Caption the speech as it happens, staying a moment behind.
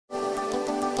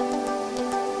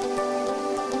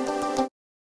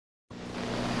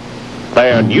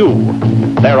They're new.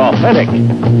 They're authentic.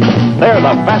 They're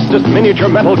the fastest miniature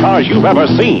metal cars you've ever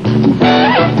seen.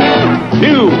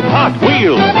 New Hot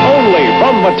Wheels, only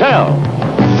from Mattel.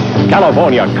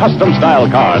 California custom-style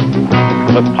cars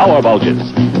with power bulges,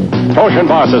 torsion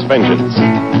bar suspensions,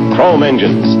 chrome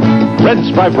engines, red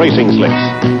stripe racing slicks.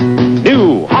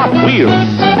 New Hot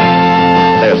Wheels.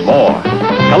 There's more.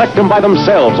 Collect them by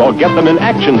themselves or get them in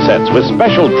action sets with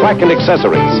special track and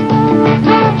accessories.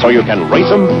 So you can race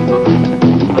them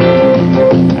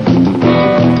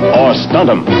or stunt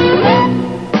them.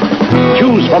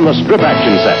 Choose from the strip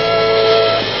action set,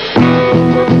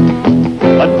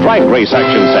 the drag race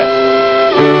action set,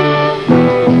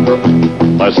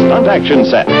 the stunt action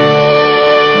set,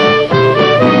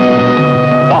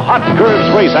 the hot curves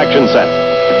race action set.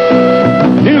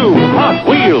 New Hot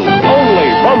Wheels,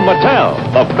 only from Mattel,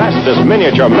 the fastest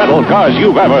miniature metal cars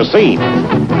you've ever seen.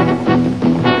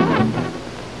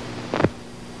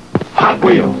 Hot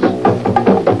Wheels,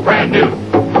 brand new.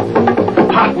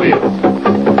 Hot Wheels,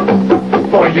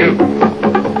 for you.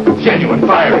 Genuine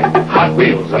fiery, Hot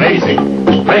Wheels, amazing,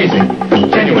 blazing.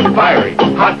 Genuine fiery,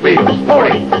 Hot Wheels,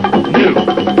 40. New,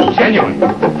 genuine,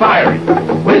 fiery,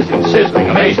 whizzing, sizzling,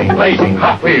 amazing, blazing,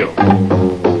 Hot Wheels.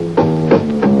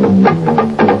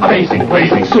 Amazing,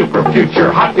 blazing, super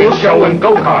future Hot Wheels show and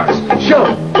go cars. Show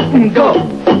and go.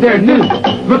 They're new.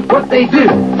 Look what they do.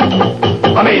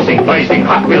 Amazing, blazing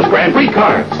Hot Wheels Grand Prix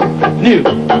cars. New,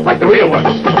 like the real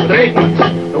ones, the big ones,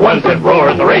 the ones that roar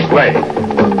at the raceway.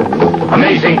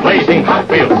 Amazing, blazing Hot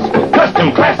Wheels.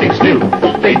 Custom classics new.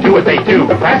 They do what they do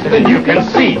faster than you can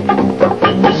see.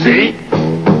 See?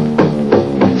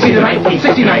 See the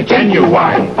 1969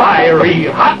 genuine, fiery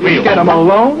Hot Wheels. Get them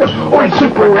alone or in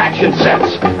super action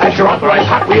sets at your authorized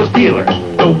Hot Wheels dealer.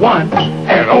 The one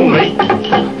and only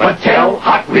Mattel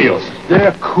Hot Wheels.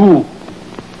 They're cool.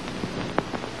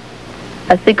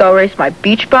 I think I'll race my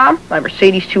Beach Bomb, my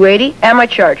Mercedes 280, and my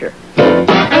Charger.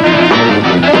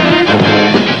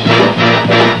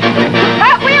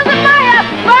 Hot Wheels at my house,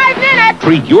 5 minutes!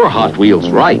 Treat your Hot Wheels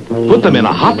right. Put them in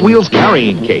a Hot Wheels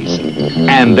carrying case,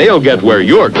 and they'll get where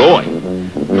you're going.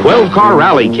 12-car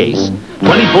rally case,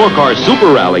 24-car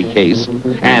super rally case,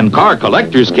 and car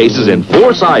collector's cases in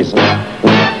 4 sizes.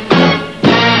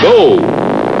 Go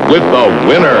with the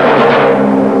winner.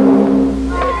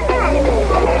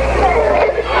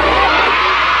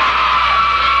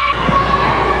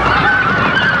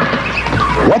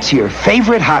 What's your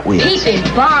favorite Hot Wheels? Pieces,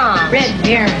 Bomb, Red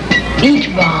Baron, Beach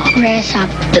Bomb,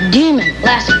 Grasshopper, the Demon,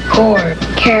 Classic Cord,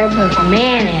 Caribou,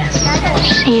 Manis,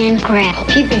 Sand Crab,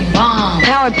 Peeping Bomb,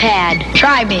 Power Pad,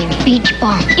 Tri-Baby, Beach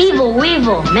Bomb, Evil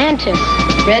Weevil, Mantis,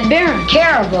 Red Baron,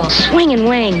 Caribou, Swing and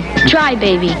Wing,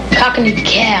 Tri-Baby, Cockney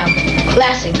Cab,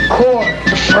 Classic Cord,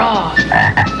 the Frog,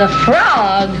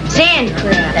 Sand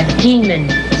Crab, the Demon,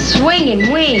 Swing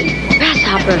and Wing,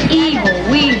 Grasshopper, Evil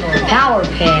Weevil, Power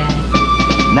Pad.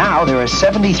 Now there are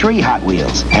 73 Hot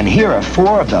Wheels, and here are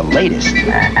 4 of the latest.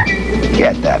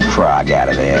 Get that frog out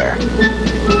of there.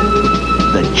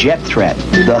 The Jet Threat,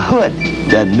 the Hood,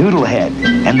 the Noodle Head,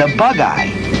 and the Bug Eye.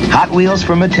 Hot Wheels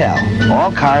from Mattel. All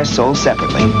cars sold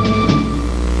separately.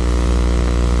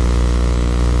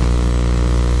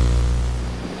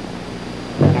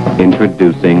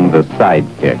 Introducing the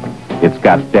Sidekick. It's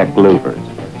got deck louvers,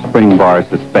 spring bar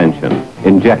suspension,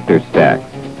 injector stacks,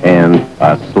 and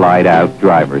a slide-out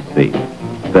driver's seat.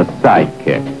 The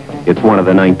Sidekick. It's one of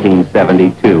the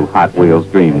 1972 Hot Wheels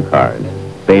dream cars.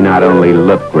 They not only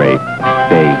look great,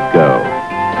 they go.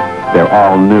 They're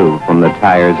all new from the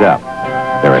tires up.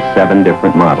 There are 7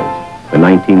 different models. The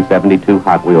 1972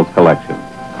 Hot Wheels collection.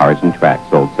 Cars and tracks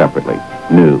sold separately.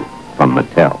 New from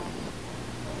Mattel.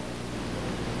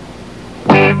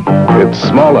 It's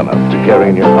small enough to carry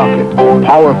in your pocket,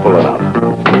 powerful enough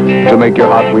to make your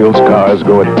Hot Wheels cars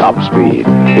go at top speed.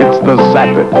 It's the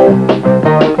Zap It.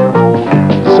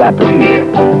 Zap it here.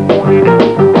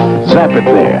 Zap it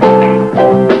there.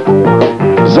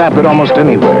 Zap it almost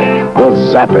anywhere. The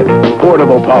Zap It.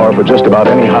 Portable power for just about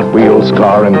any Hot Wheels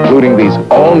car, including these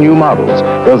all-new models.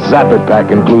 The Zap It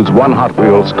pack includes 1 Hot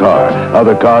Wheels car.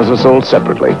 Other cars are sold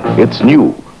separately. It's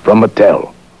new from Mattel.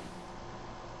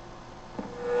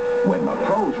 When the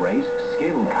pros race,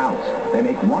 skill counts. They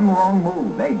make one wrong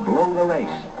move, they blow the race.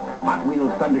 Hot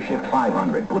Wheels Thundershift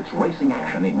 500 puts racing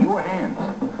action in your hands.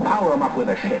 Power them up with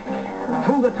a shift.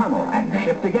 Through the tunnel and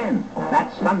shift again.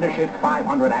 That's Thundershift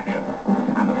 500 action.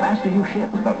 And the faster you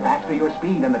shift, the faster your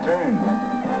speed in the turns.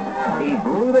 He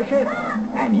blew the shift,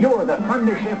 and you're the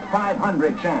Thundershift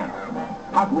 500 champ.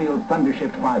 Hot Wheels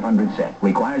Thundershift 500 set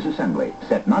requires assembly.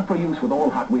 Set not for use with all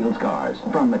Hot Wheels cars.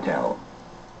 From Mattel.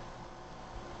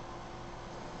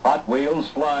 Hot Wheels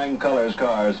Flying Colors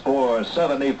cars for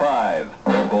 $75.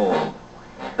 They're bold.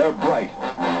 They're bright.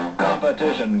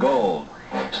 Competition gold.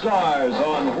 Stars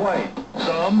on white.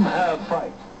 Some have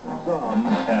fight. Some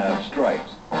have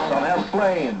stripes. Some have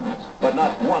flames, but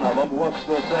not one of them looks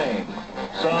the same.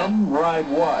 Some ride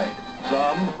wide.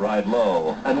 Some ride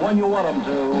low. And when you want them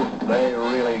to, they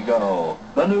really go.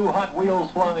 The new Hot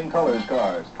Wheels Flying Colors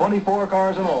cars. 24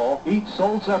 cars in all, each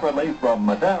sold separately from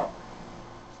Mattel.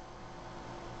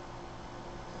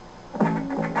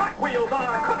 Hot Wheels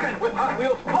are cooking with Hot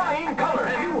Wheels Flying Color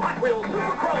and new Hot Wheels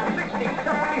Super Chrome 60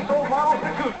 separately sold models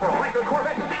to choose from, like the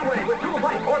Corvette Stingray with dual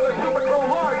lights or the Super Chrome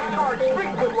Large Charge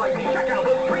Street with lighting. Check out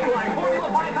the Streamline Formula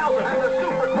 5000 and the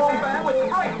Super Chrome van with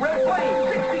bright red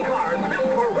flames. 60 cars built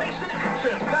for racing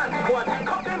action. That's what's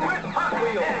cooking with Hot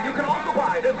Wheels. And you can also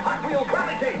buy this Hot Wheels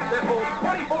rally case that holds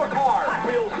 24 cars. Hot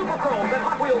Wheels Super Chrome and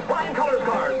Hot Wheels Flying Colors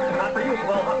cars. Not for use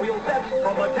well Hot Wheels sets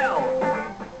from Mattel.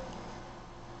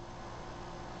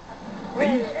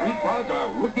 These street rods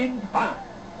are looking fine.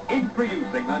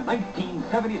 Introducing the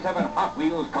 1977 Hot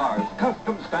Wheels cars,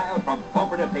 custom styled from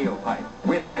bumper to tailpipe,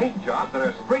 with paint jobs that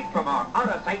are straight from our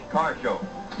out-of-sight car show.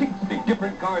 60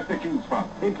 different cars to choose from,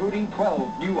 including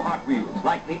 12 new Hot Wheels,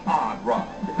 like the Odd Rod,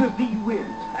 the Z-Wiz,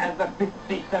 and the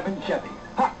 57 Chevy.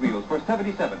 Hot Wheels for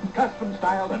 $77, custom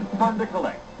styled and fun to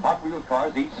collect. Hot Wheels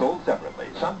cars each sold separately.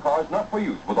 Some cars not for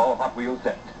use with all Hot Wheels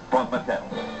sets. From Mattel.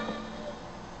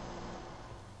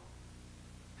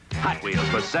 Hot Wheels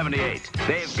for $78.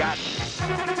 They've got...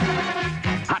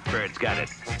 Hot Bird's got it.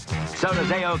 So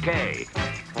does A-OK.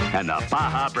 And the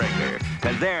Baja Breaker.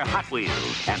 Because they're Hot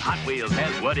Wheels. And Hot Wheels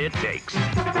has what it takes.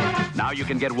 Now you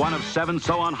can get one of 7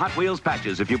 sew-on Hot Wheels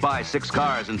patches if you buy 6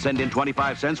 cars and send in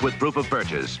 25 cents with proof of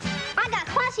purchase. I got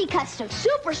Classy Custom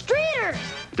Super Streeters.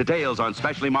 Details on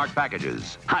specially marked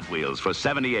packages. Hot Wheels for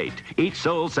 $78. Each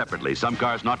sold separately. Some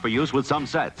cars not for use with some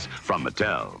sets. From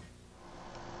Mattel.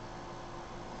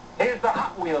 Here's the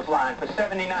Hot Wheels line for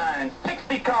 $79.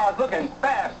 60 cars looking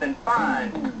fast and fine.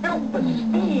 Built for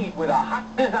speed with a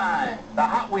hot design. The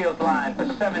Hot Wheels line for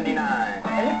 $79.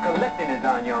 And if collecting is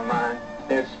on your mind,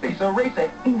 there's Spacer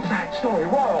Racer, Inside Story,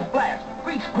 Royal Blast,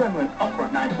 Grease Gremlin,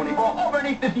 Upfront 924, Auburn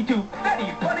 852,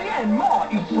 Betty, Bunny, and more.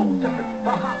 Each sold separate.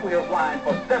 The Hot Wheels line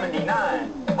for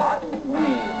 $79. Hot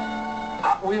Wheels.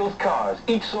 Hot Wheels cars,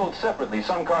 each sold separately.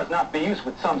 Some cars not for use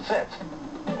with some sets.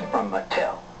 From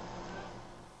Mattel.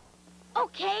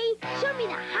 Okay, show me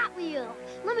the Hot Wheels.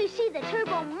 Let me see the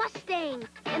Turbo Mustang,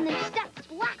 and the Steps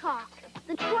Blackhawk,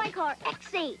 the Tricar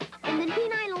X8, and the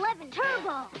P911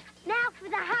 Turbo. Now for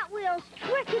the Hot Wheels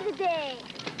trick of the day.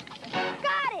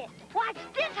 Got it! Watch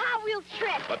this Hot Wheels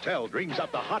trick. Mattel dreams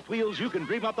up the Hot Wheels, you can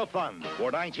dream up the fun.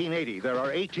 For $19.80, there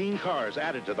are 18 cars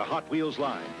added to the Hot Wheels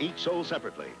line, each sold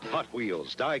separately. Hot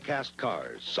Wheels die-cast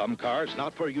cars. Some cars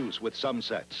not for use with some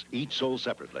sets, each sold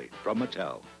separately. From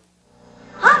Mattel.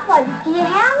 Hot Ones, can you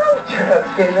have them?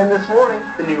 Just came in this morning.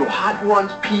 The new Hot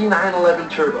Ones P911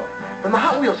 Turbo from the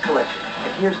Hot Wheels collection.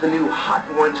 And here's the new Hot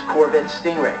Ones Corvette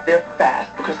Stingray. They're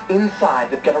fast because inside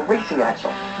they've got a racing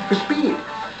axle for speed.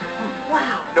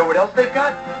 Wow. Know what else they've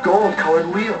got?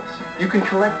 Gold-colored wheels. You can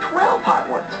collect 12 Hot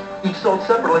Ones, each sold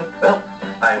separately. Well,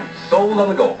 I'm sold on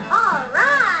the gold. All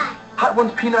right. Hot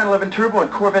Ones P911 Turbo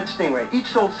and Corvette Stingray, each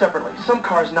sold separately. Some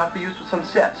cars not for use with some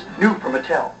sets. New from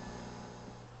Mattel.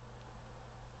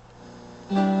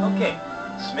 Okay,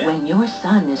 Smith. When your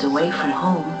son is away from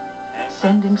home,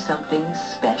 send him something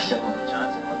special.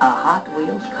 A Hot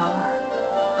Wheels car.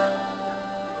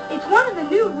 It's one of the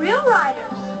new Real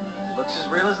Riders. Looks as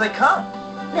real as they come.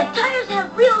 The tires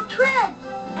have real treads,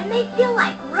 and they feel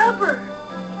like rubber.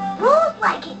 Rolls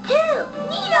like it too.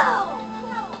 Neato!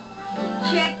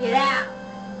 Check it out.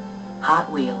 Hot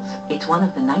Wheels. It's one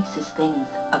of the nicest things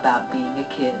about being a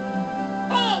kid.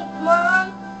 Thanks,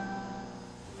 Mom.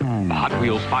 The Hot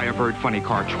Wheels Firebird Funny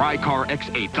Car, Tricar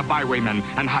X8, the Bywayman,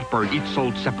 and Hotbird each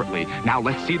sold separately. Now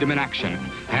let's see them in action.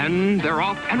 And they're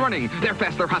off and running. They're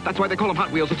fast, they're hot. That's why they call them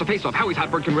Hot Wheels. It's a face-off. Howie's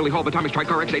Hotbird can really haul, but Tommy's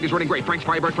Tricar X8 is running great. Frank's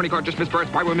Firebird Funny Car just missed Bird's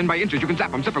Bywayman by inches. You can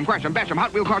zap them, zip them, crash them, bash them.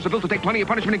 Hot Wheel cars are built to take plenty of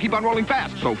punishment and keep on rolling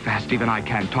fast. So fast even I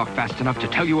can't talk fast enough to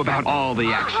tell you about all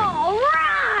the action. All right.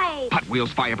 Hot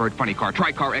Wheels Firebird Funny Car,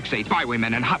 Tricar X8,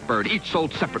 Bywayman, and Hotbird, each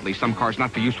sold separately. Some cars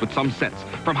not for use with some sets.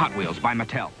 From Hot Wheels by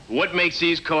Mattel. What makes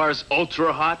these cars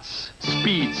ultra hots?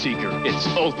 Speed Seeker, it's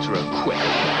ultra quick.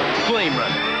 Flame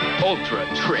Runner, ultra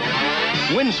trick.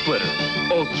 Wind Splitter,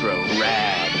 ultra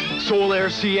rad. Soul Air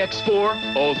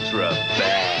CX4, ultra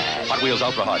bad. Hot Wheels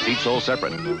Ultra Hots, each sold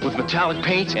separate. With metallic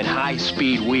paints and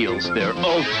high-speed wheels, they're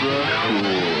ultra cool.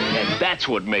 And that's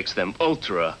what makes them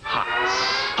ultra hots.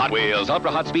 Hot Wheels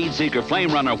Ultra Hot Speed Seeker,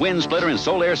 Flame Runner, Wind Splitter, and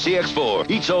Soul Air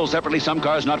CX4. Each sold separately, some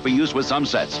cars not for use with some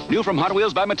sets. New from Hot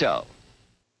Wheels by Mattel.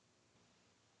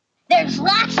 There's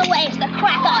lots of ways to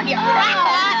crack on your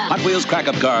crack. Hot Wheels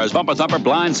crack-up cars, bumper thumper,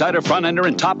 blindside, front ender,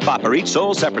 and top bopper, each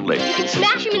sold separately. You can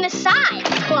smash them in the side,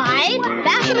 Clyde.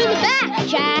 Bash them in the back,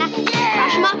 Jack.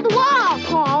 Bash them off the wall,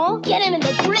 Paul. Get them in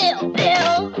the grill,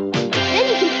 Bill. Then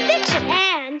you can fix them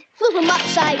and flip them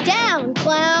upside down,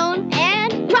 Clown.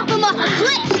 And drop them off a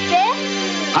cliff,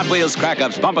 Biff. Hot Wheels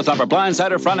crack-ups, bumper thumper,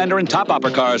 blindsider, front ender, and top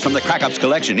bopper cars from the crack-ups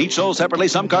collection, each sold separately,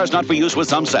 some cars not for use with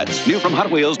some sets. New from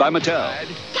Hot Wheels by Mattel.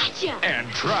 Gotcha. And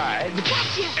tried.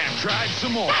 Gotcha. And tried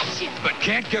some more. Gotcha. But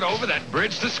can't get over that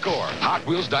bridge to score. Hot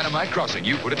Wheels Dynamite Crossing.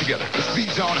 You put it together. The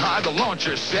speed's on high. The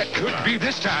launcher set. Could be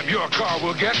this time your car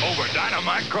will get over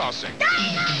Dynamite Crossing.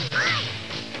 Dynamite!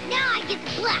 Now I get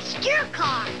to blast your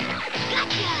car.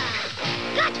 Gotcha.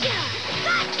 Gotcha.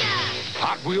 Gotcha.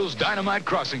 Hot Wheels Dynamite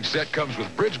Crossing set comes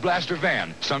with Bridge Blaster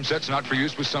van. Some sets not for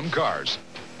use with some cars.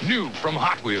 New from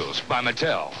Hot Wheels by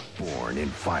Mattel. Born in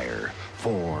fire,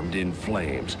 formed in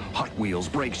flames, Hot Wheels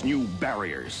breaks new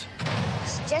barriers.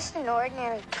 It's just an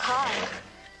ordinary car.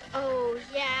 Oh,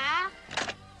 yeah?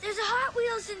 There's a Hot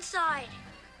Wheels inside.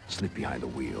 Slip behind the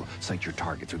wheel, sight your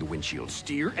target through the windshield,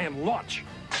 steer, and launch.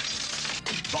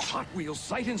 The Hot Wheels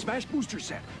Sight and Smash Booster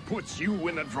Set puts you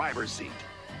in the driver's seat.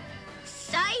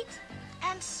 Sight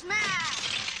and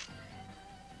smash.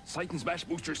 Sight and Smash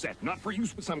Booster Set, not for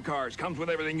use with some cars, comes with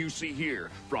everything you see here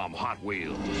from Hot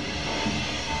Wheels.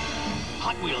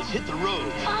 Hot Wheels hit the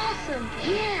road. Awesome,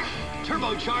 yeah.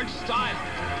 Turbocharged style.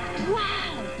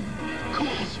 Wow.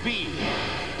 Cool speed.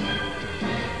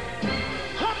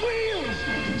 Hot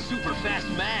Wheels. Super fast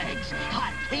mags.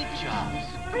 Hot paint jobs.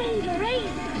 Ready to race.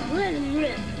 Let 'em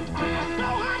rip. So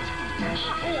hot.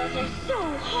 Hot Wheels are so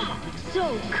hot.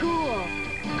 So cool.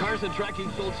 Cars and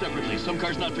tracking sold separately. Some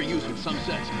cars not for use with some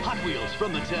sets. Hot Wheels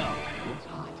from Mattel. It's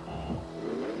hot.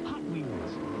 Hot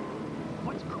Wheels.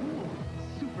 What's cool?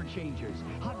 Super Changers.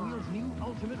 Hot Wheels' new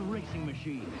ultimate racing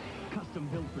machine. Custom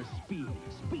built for speed,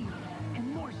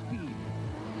 and more speed.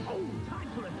 Oh, time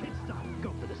for a pit stop.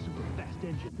 Go for the super fast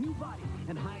engine, new body,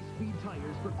 and high-speed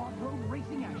tires for off-road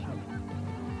racing action.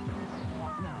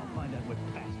 Now find out what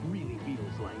fast really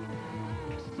feels like.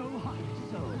 So hot,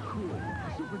 so cool.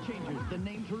 Super Changers, the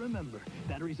name to remember.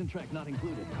 Batteries and track not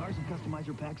included. Cars and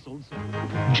customizer packs sold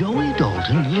separately. Joey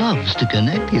Dalton loves to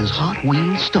connect his Hot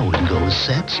Wheels stow-and-go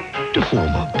sets to form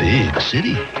a big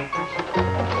city.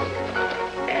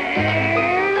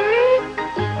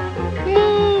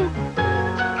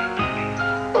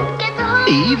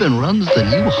 He even runs the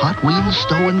new Hot Wheels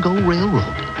stow-and-go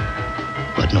railroad.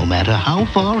 But no matter how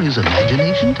far his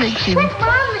imagination takes him, Mom,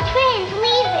 the train's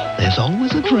leaving. there's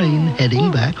always a train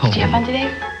heading back home. Did you have fun today?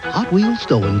 Hot Wheels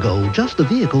Stow and Go, just the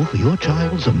vehicle for your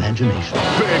child's imagination.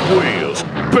 Big wheels,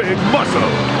 big muscle.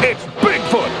 It's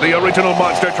Bigfoot, the original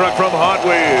monster truck from Hot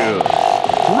Wheels.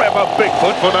 Rev up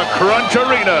Bigfoot for the Crunch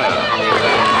Arena.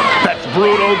 That's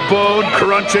brutal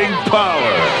bone-crunching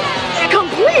power.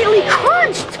 Completely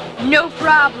crunched. No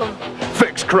problem.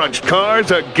 Fix crunched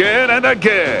cars again and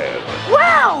again.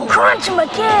 Wow, crunch them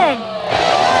again.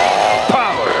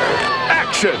 Power,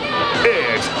 action.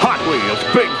 It's Hot Wheels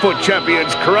Bigfoot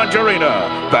Champions Crunch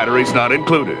Arena. Batteries not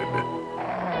included.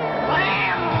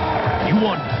 You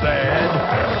want bad?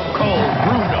 Call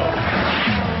Bruno.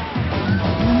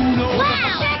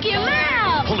 Wow, check him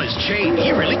out. Pull his chain,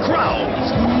 he really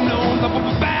growls. Bruno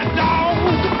the bad dog.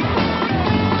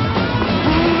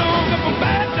 Bruno the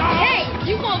bad dog. Hey,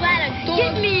 you call that a dog?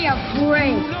 Give me a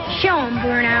break. Show him,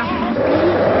 Bruno.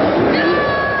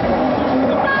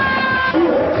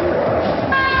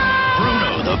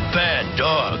 Bruno the bad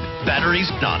dog. Batteries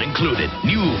not included.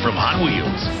 New from Hot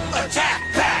Wheels. Attack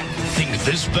pack! Think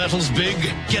this battle's big?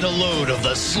 Get a load of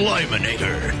the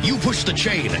Sliminator. You push the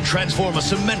chain and transform a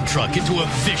cement truck into a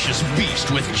vicious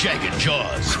beast with jagged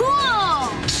jaws. Cool!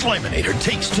 Sliminator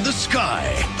takes to the sky.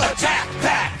 Attack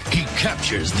pack! He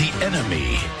captures the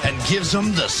enemy and gives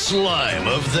them the slime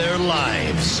of their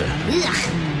lives.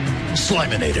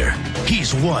 Sliminator.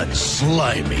 He's one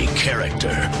slimy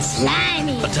character.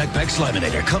 Slimy. Attack Pack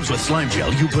Sliminator comes with slime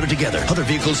gel. You put it together. Other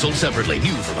vehicles sold separately.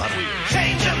 New from Hot Wheels.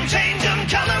 Change them,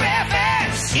 color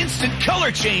FX! Instant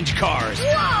color change cars.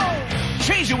 Whoa!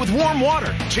 Change it with warm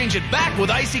water. Change it back with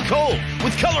icy cold.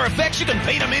 With color effects, you can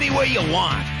paint them any way you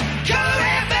want. Color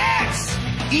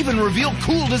FX! Even reveal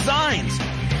cool designs.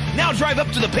 Now drive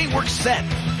up to the Paintworks set.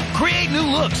 Create new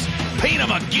looks. Paint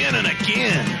them again and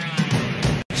again.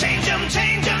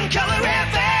 Change them, color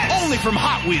FX! from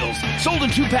Hot Wheels. Sold in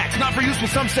 2 packs, not for use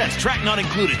with some sets, track not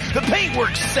included. The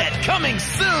Paintworks set, coming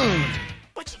soon!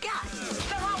 What you got?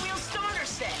 The Hot Wheels starter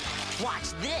set.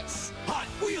 Watch this. Hot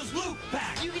Wheels loop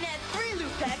pack. You can add 3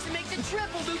 loop packs and make the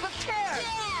triple loop of terror.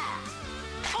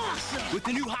 Yeah! Awesome! With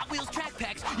the new Hot Wheels track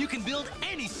packs, you can build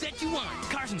any set you want.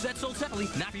 Cars and sets sold separately,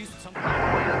 not for use with some...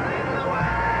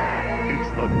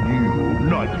 It's the new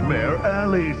Nightmare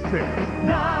Alley set.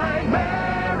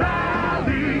 Nightmare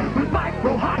Alley with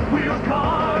micro Hot Wheels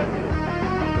cars.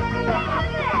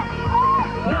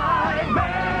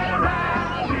 Nightmare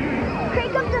Alley.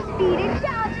 Crank up the speed and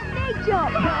challenge snake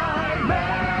jump.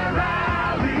 Nightmare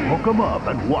Alley. Hook 'em up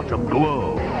and watch 'em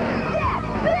glow.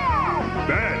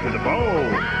 Bad to the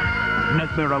bone.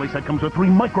 Nightmare Alley set comes with 3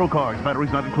 micro cars.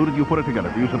 Batteries not included. You put it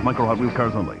together for use with micro Hot Wheels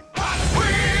cars only.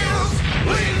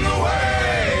 Leading the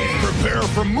way! Prepare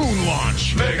for moon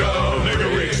launch. Mega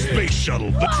Rig Space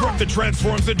Shuttle, the truck that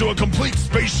transforms into a complete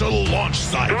space shuttle launch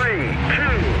site. 3, 2, 1,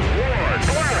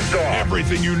 blast off!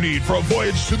 Everything you need for a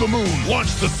voyage to the moon.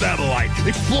 Launch the satellite.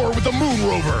 Explore with the moon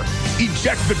rover.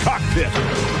 Eject the cockpit.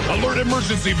 Alert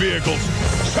emergency vehicles.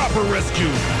 Chopper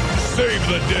rescue. Save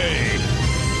the day.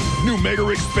 New Mega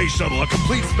Rig Space Shuttle, a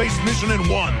complete space mission in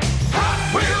one. Hot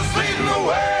Wheels leading the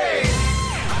way.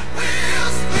 Hot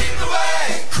Wheels leading the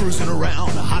way. Cruising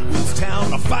around a Hot Wheels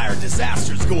town, a fire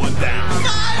disaster's going down.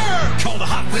 Fire! Call the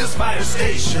Hot Wheels fire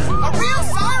station. A real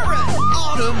siren.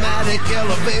 Automatic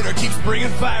elevator keeps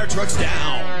bringing fire trucks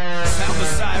down. Sound the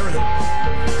siren.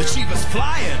 The chief is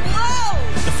flying. Whoa!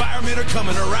 The firemen are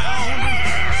coming around.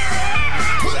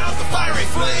 Put out the fiery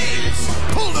flames.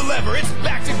 Pull the lever, it's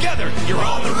back together. You're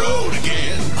on the road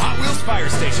again. Hot Wheels Fire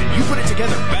Station. You put it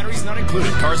together. Batteries not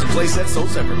included. Cars and play sets sold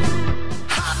separately.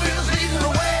 Hot Wheels leading the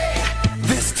way.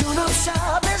 This tune-up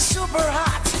shop is super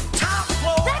hot. Top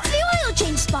floor. That's the oil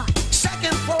change spot.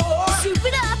 Second floor. Soup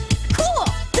it up. Cool.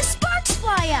 The sparks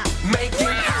fly up. Making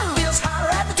Hot Wheels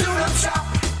hotter at the tune-up shop.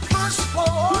 First floor.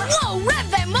 Whoa, rev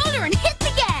that motor and hit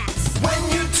the gas. When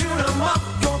you tune them up,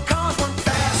 your cars run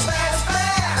fast, fast,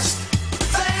 fast.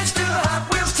 Thanks to the Hot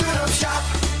Wheels tune-up shop.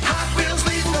 Hot Wheels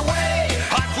leading the way.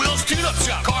 Hot Wheels Tune-Up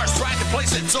Shop. Cars, track, and play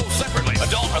sets sold separately.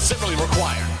 Adult assembly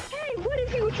required. Hey, what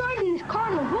if you were driving this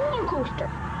car on a roller coaster?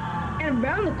 And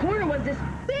around the corner was this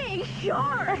big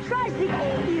shark that tries to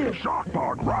eat you. Shark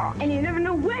Park rock. And you never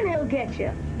know when he'll get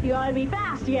you. You ought to be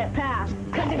fast to get past.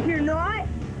 Because if you're not,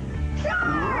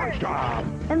 shark!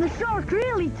 Lunchtime. And the shark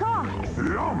really talks.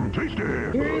 Yum, tasty.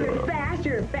 You're either fast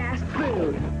or fast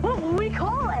food. What will we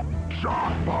call it?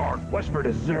 Shark Park. What's for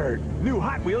dessert? New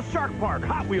Hot Wheels Shark Park.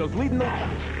 Hot Wheels leading the...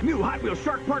 New Hot Wheels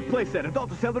Shark Park playset.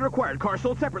 Adult assembly required. Cars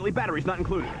sold separately. Batteries not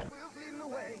included.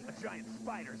 A giant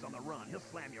spider's on the run. He'll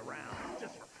slam you around.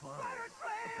 Just for fun. Spider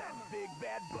slam! That big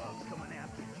bad bug's coming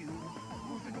after you.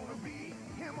 Who's it gonna be?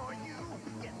 Him or you?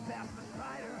 Get past the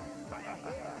spider. Try to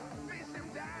hit. Face him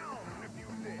down if you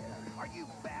dare. Are you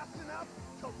fast enough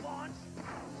to launch?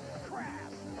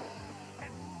 Crash.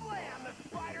 And slam the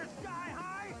spider sky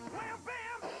high. Wham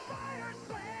bam! Spider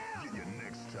slam! See you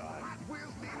next time. Hot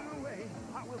Wheels leading the way.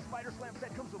 Hot Wheels Spider Slam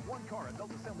set comes with 1 car.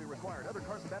 Adult assembly required. Other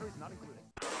cars and batteries not included.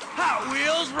 Hot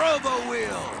Wheels Robo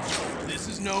Wheels. This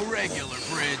is no regular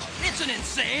bridge. It's an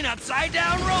insane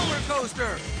upside-down roller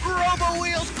coaster. Robo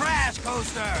Wheels Crash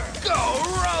Coaster. Go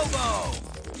Robo!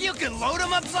 You can load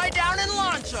them upside down and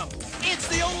launch them. It's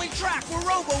the only track where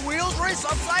Robo Wheels race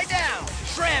upside down.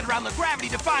 Shred around the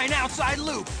gravity-defying outside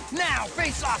loop. Now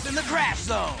face off in the crash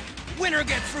zone. Winner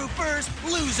gets through first,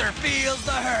 loser feels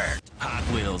the hurt. Hot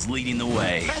Wheels leading the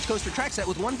way. Crash Coaster track set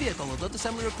with 1 vehicle. Adult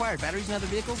assembly required. Batteries and other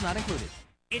vehicles not included.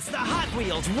 It's the Hot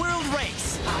Wheels World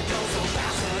Race. I go so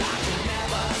fast that I can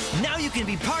never. Now you can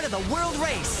be part of the world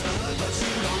race. But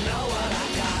you don't know what I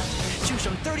got. Choose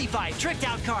from 35 tricked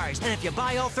out cars. And if you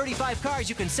buy all 35 cars,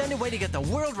 you can send away to get the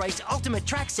World Race Ultimate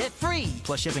Track Set free.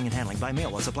 Plus shipping and handling by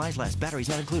mail while supplies last. Batteries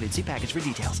not included. See package for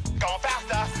details. Going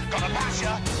faster, gonna pass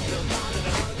ya.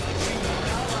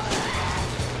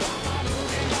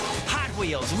 Hot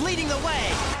Wheels leading the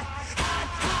way.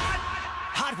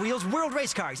 Hot Wheels World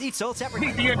Race Cars, each sold separately.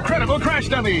 Meet the incredible Crash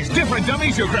Dummies. Different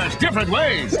dummies who crash different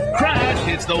ways. Crash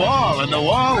hits the wall and the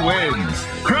wall wins.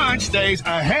 Crunch stays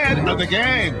ahead of the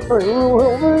game.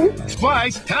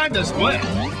 Splice, time to split.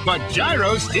 But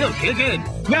Gyro's still kicking.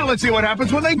 Now let's see what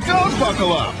happens when they don't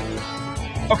buckle up.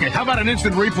 Okay, how about an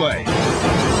instant replay?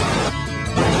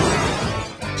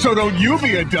 So don't you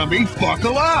be a dummy,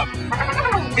 buckle up.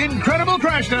 Incredible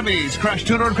Crash Dummies. Crash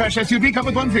Tuner and Crash SUV come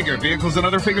with 1 figure. Vehicles and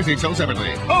other figures each sold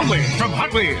separately. Only from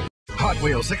Hot Wheels. Hot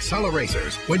Wheels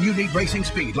Acceleracers. When you need racing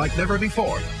speed like never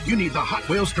before, you need the Hot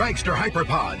Wheels Dragster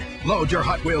Hyperpod. Load your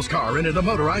Hot Wheels car into the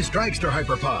motorized Dragster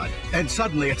Hyperpod, and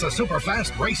suddenly it's a super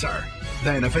fast racer.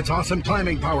 Then if it's awesome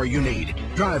climbing power you need,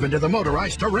 drive into the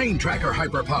motorized Terrain Tracker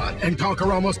Hyperpod and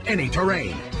conquer almost any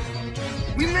terrain.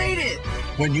 We made it!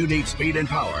 When you need speed and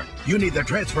power, you need the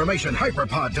Transformation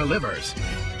Hyperpod delivers.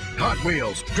 Hot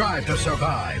Wheels, drive to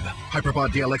survive.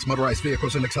 Hyperpod DLX motorized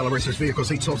vehicles and Acceleracers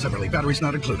vehicles each sold separately. Batteries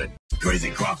not included. Crazy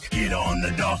Croc, get on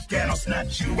the dock and I'll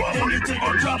snatch you up. And you take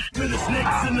a drop to the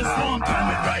snakes in the swamp.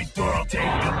 Time it right or I'll take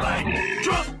a bite.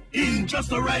 Drop in just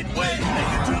the right way.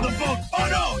 Make it to the boat. Oh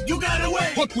no, you got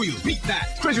away. Hot Wheels, beat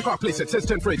that. Crazy Croc playset says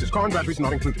 10 phrases. Car and batteries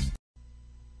not included.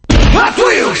 Hot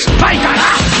Wheels, vai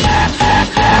encarar!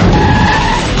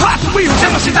 Hot Wheels é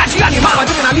uma cidade animal,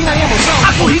 adrenalina e emoção.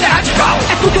 A corrida é radical,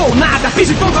 é tudo ou nada.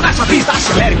 Pise fundo nessa pista,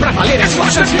 acelere pra valer, é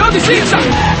sua chance, não desista.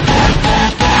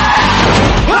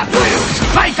 Hot Wheels,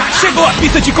 vai encarar! Chegou a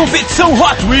pista de competição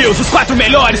Hot Wheels. Os 4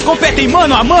 melhores competem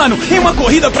mano a mano em uma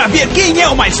corrida pra ver quem é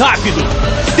o mais rápido.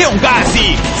 Dê um gás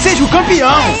e seja o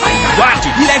campeão. Guarde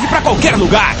e leve pra qualquer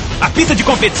lugar. A pista de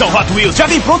competição Hot Wheels já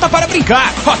vem pronta para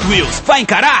brincar. Hot Wheels, vai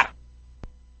encarar!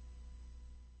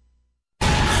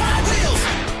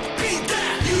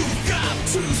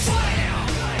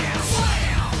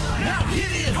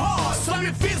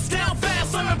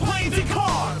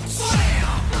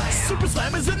 Super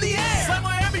Slammers in the air. Slam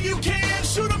wherever you can,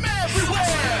 shoot them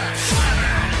everywhere.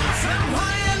 Slam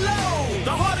high and low.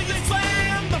 The harder they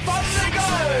slam, the farther they go.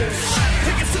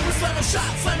 Take a Super Slammer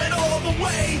shot, slam it all the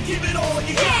way. Give it all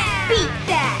you got. Beat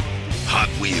that. Hot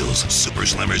Wheels, Super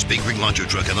Slammers, Big Rig Launcher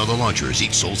Truck, and other launchers,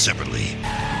 each sold separately.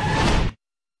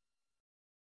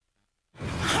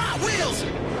 Hot Wheels,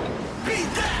 beat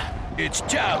that. It's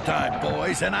chow time,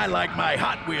 boys, and I like my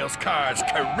Hot Wheels cars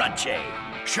crunchy.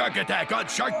 Shark attack on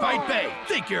Shark Bite Bay.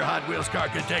 Think your Hot Wheels car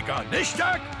can take on this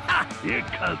shark? Ha! Here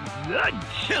comes lunch.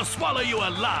 He'll swallow you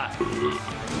alive.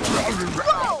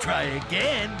 Try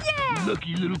again. Yeah.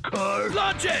 Lucky little car.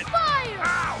 Launch it. Fire.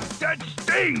 Ow, that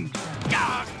stings.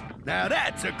 Ah, now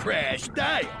that's a crash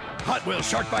diet. Hot Wheels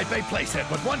Shark Bite Bay playset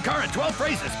with 1 car and 12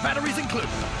 phrases, batteries included.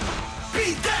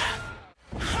 Beat that.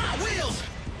 Hot Wheels,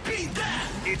 beat that.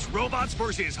 It's robots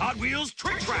versus Hot Wheels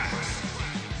Trick Tracks.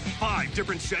 5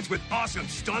 different sets with awesome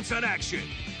stunts and action.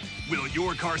 Will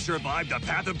your car survive the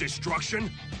path of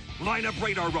destruction? Line up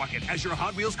Radar Rocket as your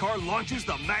Hot Wheels car launches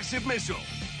the massive missile.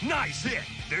 Nice hit!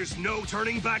 There's no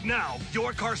turning back now.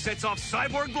 Your car sets off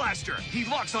Cyborg Blaster. He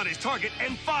locks on his target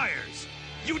and fires.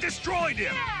 You destroyed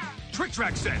him! Yeah. Trick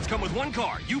Track sets come with 1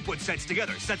 car. You put sets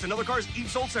together. Sets and other cars each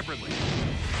sold separately.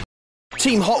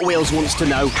 Team Hot Wheels wants to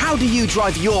know, how do you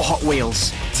drive your Hot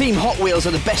Wheels? Team Hot Wheels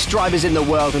are the best drivers in the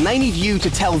world and they need you to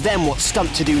tell them what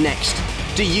stunt to do next.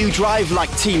 Do you drive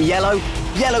like Team Yellow?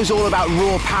 Yellow's all about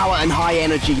raw power and high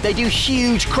energy. They do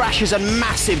huge crashes and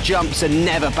massive jumps and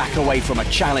never back away from a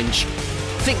challenge.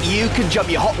 Think you can jump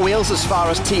your Hot Wheels as far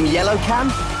as Team Yellow can?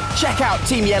 Check out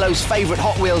Team Yellow's favourite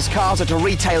Hot Wheels cars at a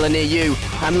retailer near you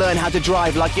and learn how to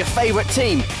drive like your favourite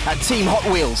team at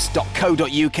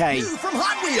teamhotwheels.co.uk. New from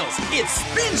Hot Wheels, it's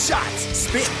Spin Shots.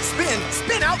 Spin, spin,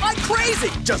 spin out like crazy.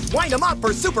 Just wind them up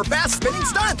for super fast spinning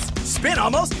stunts. Spin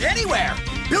almost anywhere.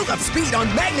 Build up speed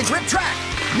on Magnet Grip track.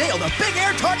 Nail the big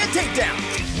air target takedown.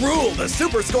 Rule the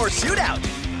Super Score shootout.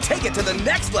 Take it to the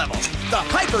next level, the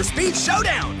Hyper Speed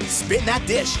Showdown. Spin that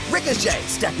dish, ricochet,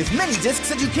 stack as many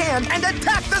discs as you can, and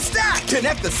attack the stack.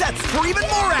 Connect the sets for even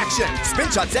more action. Spin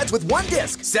Shot sets with 1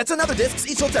 disc. Sets and other discs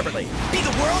each sold separately. Be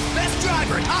the world's best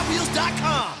driver at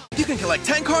HotWheels.com. You can collect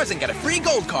 10 cars and get a free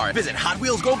gold card. Visit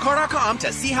HotWheelsGoldCard.com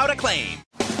to see how to claim.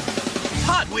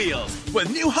 Hot Wheels. With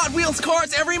new Hot Wheels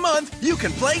cars every month, you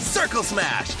can play Circle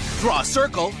Smash. Draw a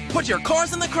circle, put your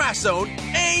cars in the crash zone,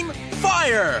 aim,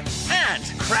 fire, and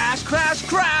crash, crash,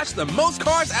 crash the most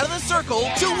cars out of the circle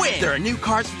to win. There are new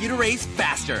cars for you to race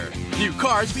faster. New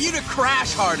cars for you to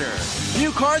crash harder.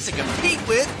 New cars to compete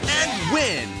with and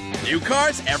win. New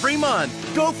cars every month.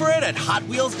 Go for it at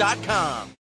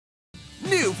HotWheels.com.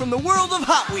 New from the world of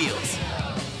Hot Wheels.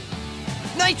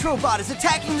 Nitrobot is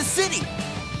attacking the city.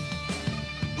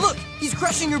 Look, he's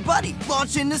crushing your buddy.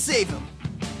 Launch in to save him.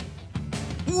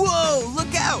 Whoa,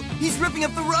 look out! He's ripping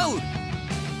up the road.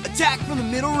 Attack from the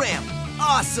middle ramp.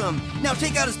 Awesome! Now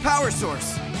take out his power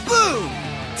source. Boom!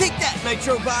 Take that,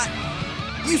 Nitrobot!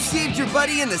 You saved your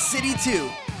buddy in the city, too.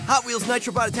 Hot Wheels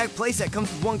Nitrobot Attack playset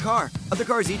comes with 1 car. Other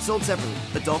cars each sold separately.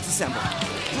 Adults assemble.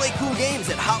 Play cool games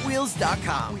at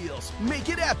HotWheels.com. Wheels, make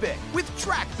it epic with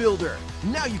Track Builder.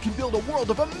 Now you can build a world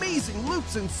of amazing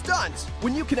loops and stunts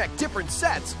when you connect different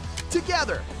sets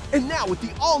together. And now with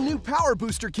the all-new Power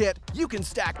Booster Kit, you can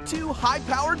stack 2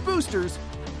 high-powered boosters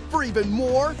for even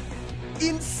more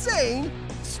insane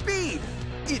speed.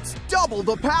 It's double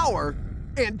the power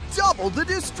and double the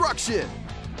destruction.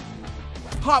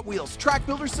 Hot Wheels Track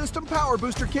Builder System Power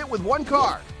Booster Kit with 1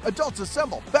 car. Adults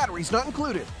assemble, batteries not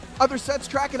included. Other sets,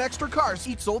 track, and extra cars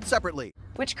each sold separately.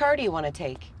 Which car do you want to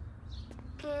take?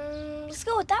 Let's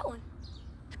go with that one.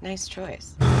 Nice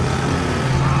choice.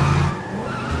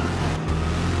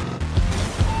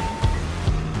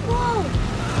 Whoa!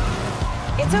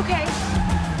 It's okay.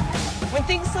 When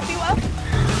things slip you up,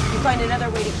 you find another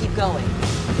way to keep going.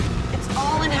 It's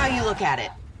all in how you look at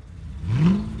it.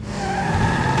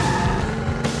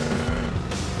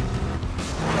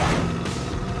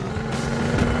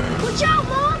 Watch out,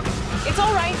 Mom! It's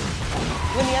all right.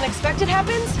 When the unexpected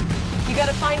happens, you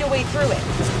gotta find a way through it.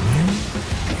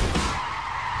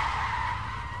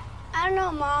 I don't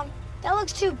know, Mom. That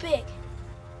looks too big.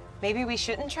 Maybe we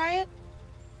shouldn't try it?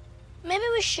 Maybe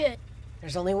we should.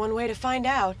 There's only one way to find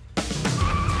out.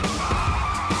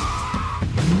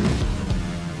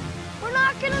 We're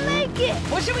not gonna make it!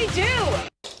 What should we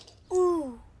do?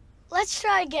 Ooh, let's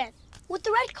try again. With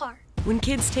the red car. When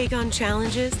kids take on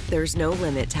challenges, there's no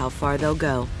limit to how far they'll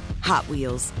go. Hot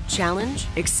Wheels. Challenge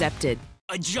accepted.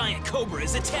 A giant cobra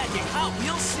is attacking Hot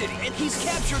Wheels City, and he's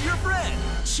captured your friend.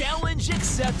 Challenge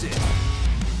accepted.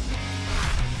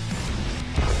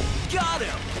 Got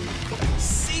him!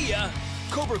 See ya!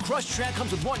 Cobra Crush track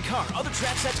comes with 1 car. Other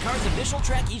track sets, cars, and initial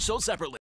track each sold separately.